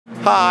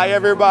Hi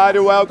everybody,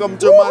 welcome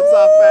to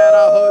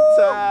Mazzafera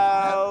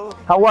Hotel.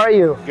 How are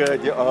you?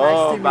 Good.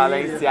 Oh, Nice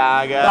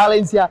Balenciaga.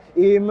 Balenciaga.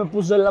 Y me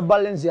puso la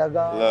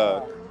Balenciaga.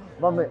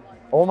 Look. Mami.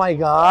 Oh my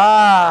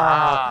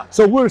God.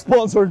 So we're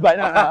sponsored by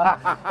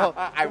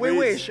We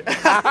wish. wish.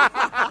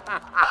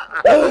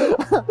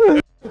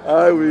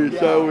 I wish.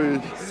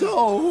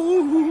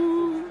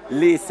 So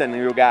Listen,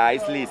 you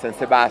guys, listen,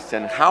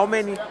 Sebastian. How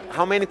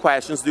many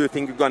questions do you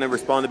think you're gonna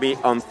respond to me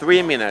on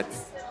 3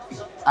 minutes?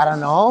 I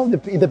don't know.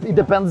 It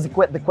depends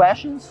the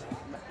questions.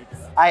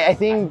 I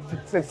think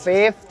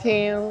 15.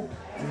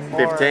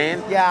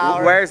 15?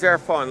 Yeah. Where's your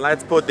phone?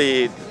 Let's put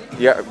the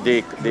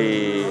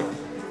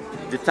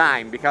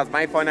time, because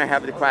my phone I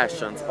have the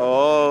questions.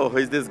 Oh, who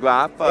is this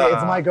guapa?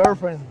 It's my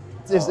girlfriend.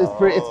 It's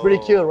pretty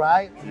cute,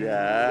 right?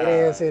 Yeah.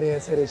 It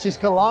is. She's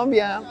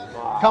Colombian.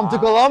 Come to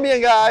Colombia,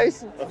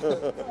 guys.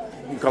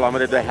 In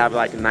Colombia, they have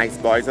like nice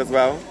boys as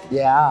well.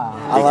 Yeah,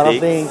 a Big lot of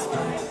dicks? things.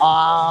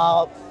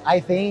 I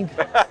think,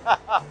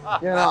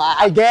 you know,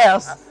 I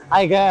guess.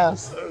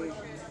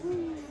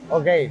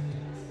 Okay,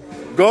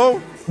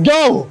 Go.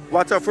 go.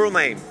 What's your full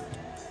name?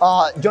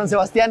 John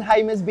Sebastián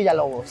Jaimes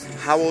Villalobos.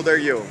 How old are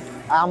you?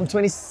 I'm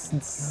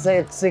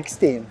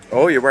 16.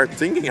 Oh, you were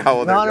thinking how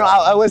old No, are you?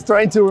 I was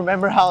trying to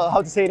remember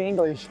how to say it in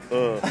English.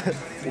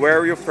 Where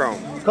are you from?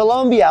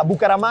 Colombia,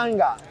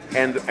 Bucaramanga.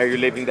 And are you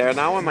living there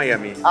now in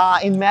Miami?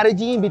 In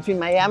Medellin, between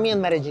Miami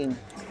and Medellin.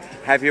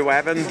 Have you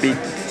ever been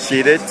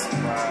cheated?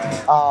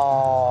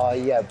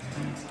 Yeah.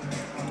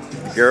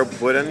 Girl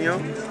put on you?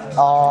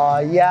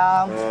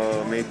 Yeah.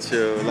 Oh, me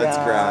too. Let's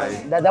Yeah.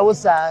 cry. That was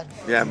sad.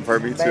 Yeah, for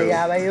me But too.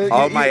 yeah, but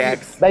All my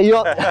ex. But you,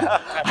 oh,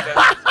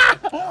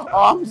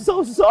 I'm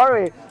so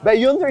sorry. But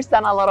you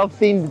understand a lot of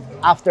things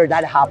after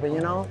that happened,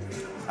 you know?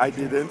 I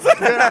didn't. So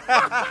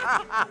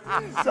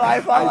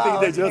I found I think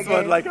out, they just okay?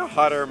 want like a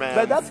hotter man.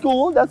 But that's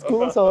cool.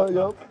 So you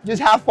know,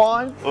 just have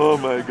fun. Oh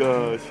my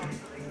gosh.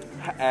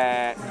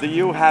 Do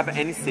you have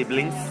any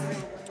siblings?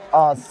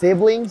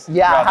 Siblings?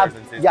 Yeah, Brothers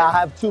and sisters. I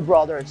have two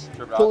brothers.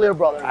 Two little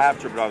brothers. I have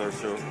 2 brothers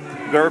too.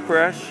 Girl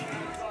crush?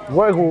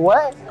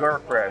 What? Girl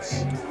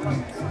crush.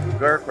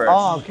 Girl crush.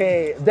 Oh,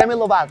 okay. Demi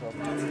Lovato.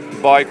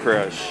 Boy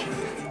crush.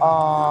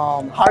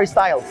 Harry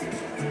Styles.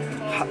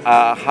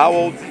 How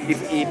old? If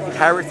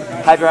Harry,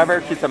 have you ever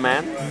kissed a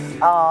man?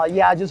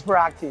 Yeah, just for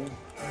acting.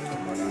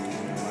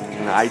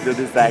 I do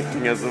this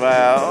acting as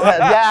well.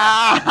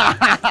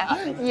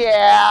 Yeah.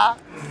 Yeah.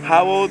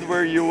 How old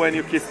were you when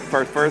you kissed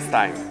for the first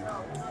time?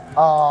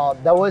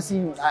 That was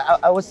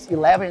I was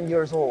 11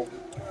 years old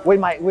with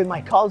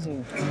my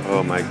cousin.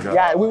 Oh my god.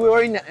 Yeah, we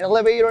were in an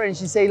elevator and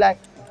she said like,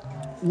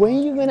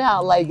 when you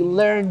gonna like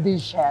learn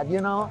this shit, you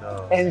know?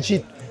 No. And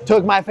she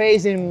took my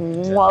face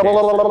and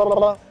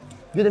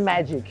do the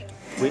magic.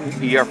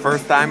 Your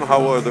first time,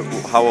 how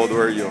old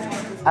were you?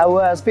 I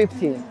was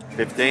 15.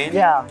 15?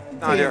 Yeah.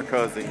 Not your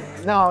cousin.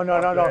 No.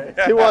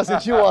 She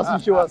wasn't.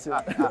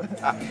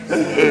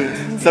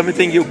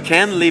 Something you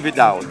can't live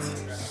without.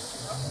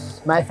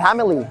 My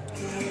family.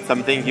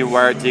 Something you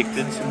were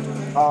addicted to.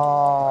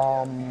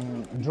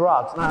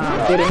 Drugs. No,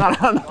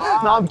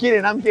 I'm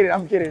kidding. No,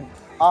 I'm kidding.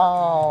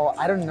 Oh,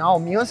 I don't know.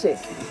 Music.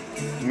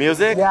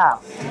 Music? Yeah.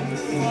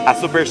 A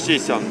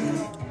superstition.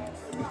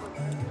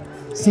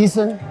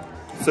 Season.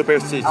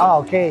 Superstition. Oh,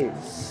 okay.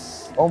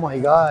 Oh my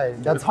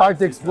God, that's hard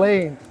to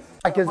explain.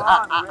 Because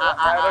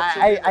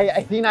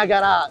I think I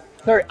got a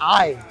third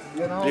eye.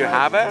 You know. Do you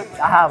have it?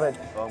 I have it.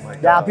 Oh my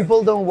god. Yeah,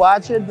 people don't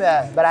watch it,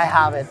 but I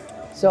have it.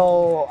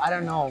 So I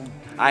don't know,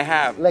 I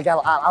have. like a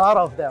lot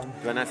of them.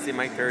 You wanna see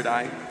my third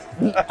eye?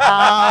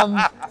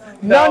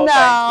 No.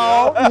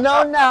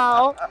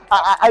 No,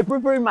 I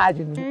prefer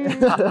imagine.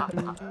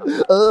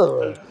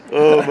 Ugh.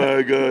 Oh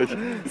my gosh.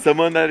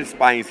 Someone that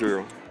inspires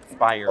you.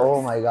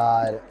 Oh my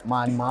God,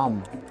 my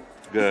mom.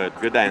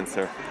 Good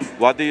answer.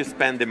 What do you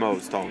spend the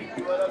most on?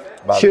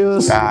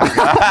 Shoes.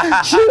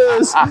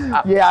 Shoes.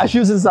 Yeah,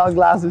 shoes and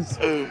sunglasses.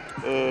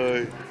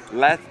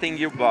 Last thing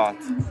you bought.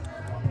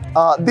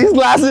 These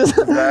glasses.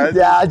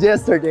 Yeah,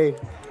 yesterday.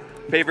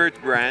 Favorite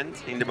brand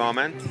in the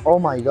moment? Oh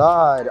my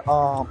God.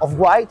 Of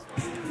white.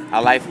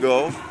 A life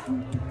goal?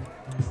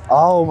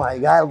 Oh my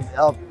God.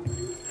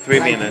 3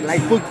 minutes.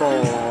 Like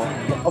football.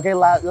 Okay,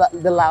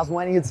 the last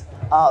one is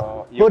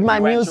put my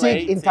you went to music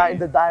 18. inside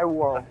the entire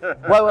world.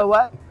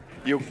 What?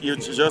 You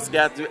just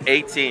got to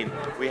 18.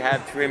 We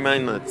had 3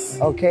 minutes.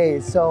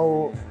 Okay,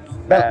 so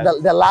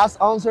the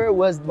last answer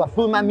was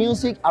put my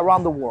music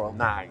around the world.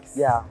 Nice.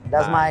 Yeah,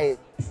 that's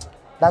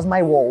Nice.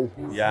 my goal.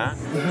 Yeah?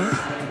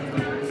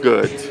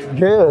 Good.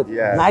 Good.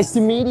 Yes. Nice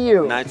to meet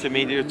you. Nice to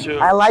meet you too.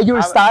 I like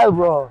your style,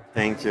 bro.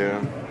 Thank you.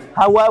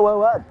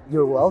 What?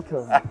 You're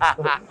welcome.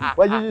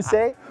 What did you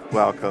say?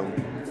 Welcome.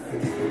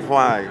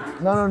 Why?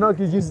 No,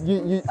 because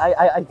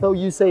I thought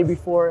you say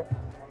before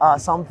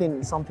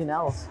something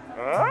else.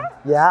 Huh?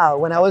 Yeah,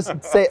 when I was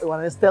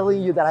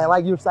telling you that I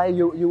like your style,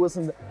 you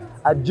wasn't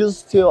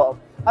just to.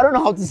 I don't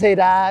know how to say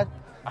that.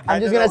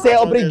 I'm just gonna say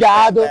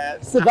obrigado,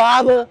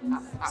 cerrada,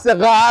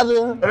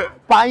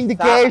 pão de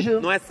queijo.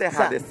 Não é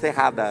cerrada, é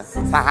serrada.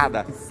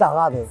 Sarrada.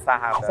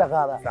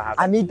 Sarrada.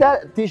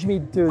 Anita teach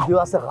me to do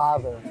a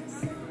serrada.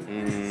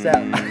 So.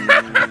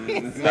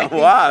 No,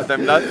 what?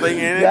 I'm not saying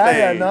anything.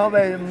 Yeah, no,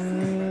 but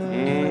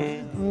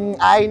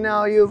I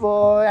know you,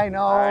 boy. I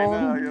know. I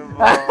know you,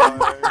 boy.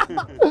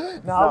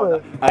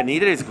 No, but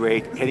Anita is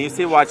great. Can you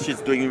see what she's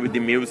doing with the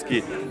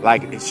music?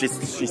 Like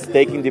she's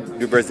taking the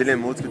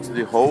Brazilian music to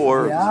the whole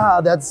world.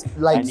 yeah, that's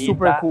like Anita,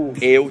 super cool.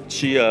 Eu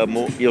te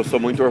amo e eu sou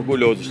muito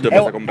orgulhoso de ter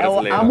você como Eu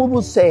brasileira. amo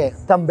você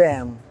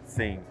também.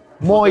 Sim.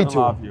 Muito.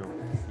 Love you.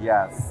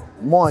 Yes.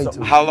 Muito.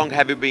 So, how long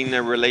have you been in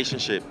a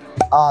relationship?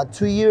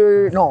 2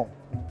 years, no,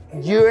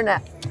 year and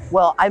a,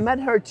 well, I met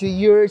her 2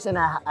 years and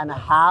a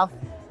half,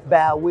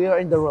 but we are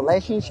in the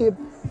relationship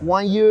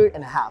 1 year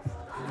and a half.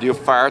 Do you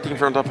fart in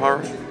front of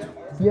her?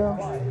 Yeah,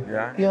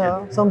 Yeah.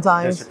 yeah,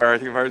 sometimes. Does she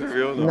fart in front of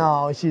you?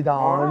 No, she don't.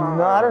 Oh,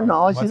 No, I don't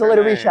know. what's She's a her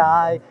little bit name?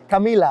 shy.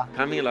 Camila.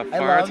 Camila, I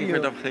fart love in you.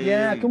 front of him.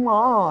 Yeah, come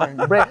on.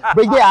 Break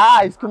the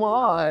ice. Come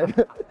on.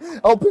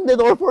 Open the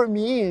door for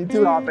me.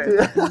 Stop it.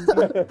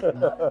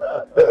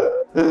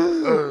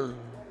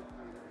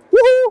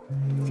 Woohoo!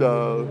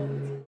 So.